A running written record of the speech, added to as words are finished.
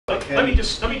let me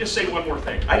just say one more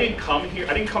thing. I didn't come here.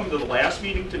 I didn't come to the last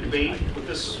meeting to debate with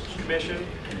this commission.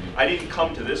 I didn't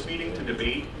come to this meeting to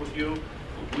debate with you.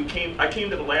 I came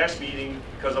to the last meeting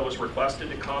because I was requested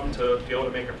to come to be able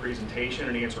to make a presentation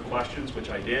and answer questions, which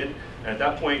I did. And at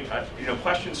that point,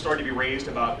 questions started to be raised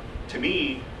to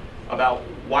me about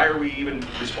why are we even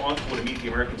responsible to meet the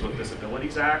Americans with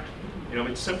Disabilities Act.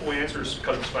 It's simple answers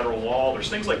because it's federal law. There's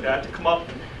things like that to come up.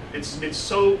 It's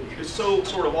so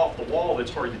sort of off the wall that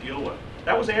it's hard to deal with.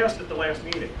 That was asked at the last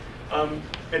meeting, and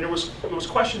there was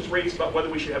questions raised about whether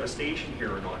we should have a station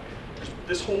here or not.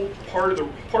 This whole part of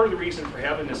the reason for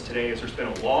having this today is there's been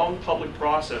a long public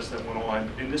process that went on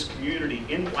in this community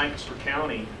in Lancaster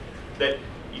County that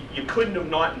you couldn't have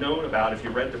not known about if you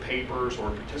read the papers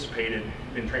or participated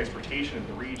in transportation in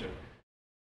the region.